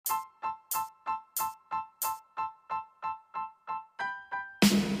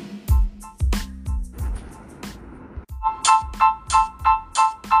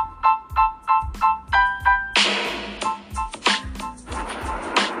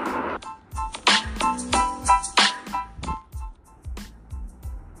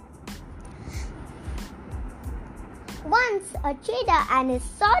a trader and his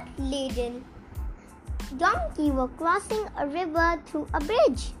salt-laden donkey were crossing a river through a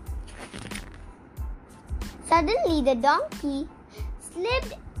bridge. Suddenly, the donkey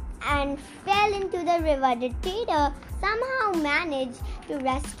slipped and fell into the river. The trader somehow managed to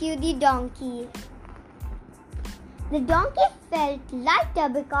rescue the donkey. The donkey felt lighter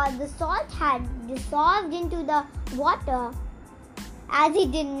because the salt had dissolved into the water, as he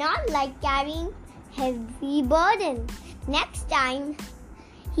did not like carrying heavy burden. Next time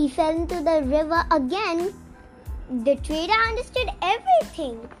he fell into the river again, the trader understood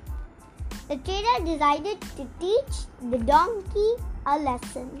everything. The trader decided to teach the donkey a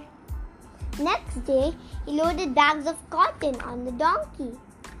lesson. Next day, he loaded bags of cotton on the donkey.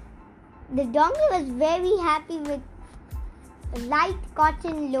 The donkey was very happy with a light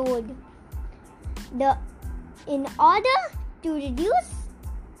cotton load. In order to reduce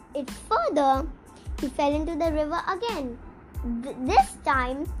it further, he fell into the river again. This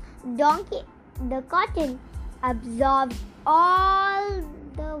time, the cotton absorbed all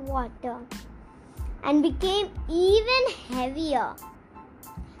the water and became even heavier.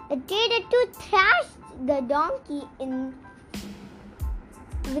 The trader too thrashed the donkey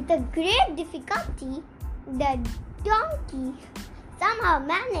with a great difficulty. The donkey somehow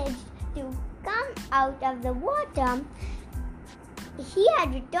managed to come out of the water. He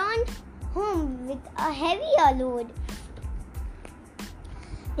had returned home with a heavier load.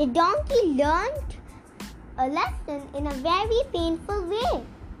 The donkey learned a lesson in a very painful way.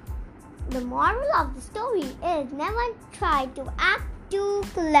 The moral of the story is never try to act too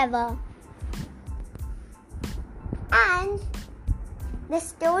clever. And the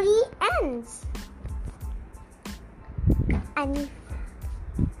story ends. And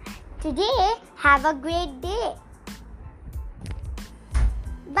today, have a great day.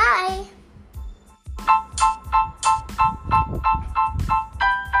 Bye.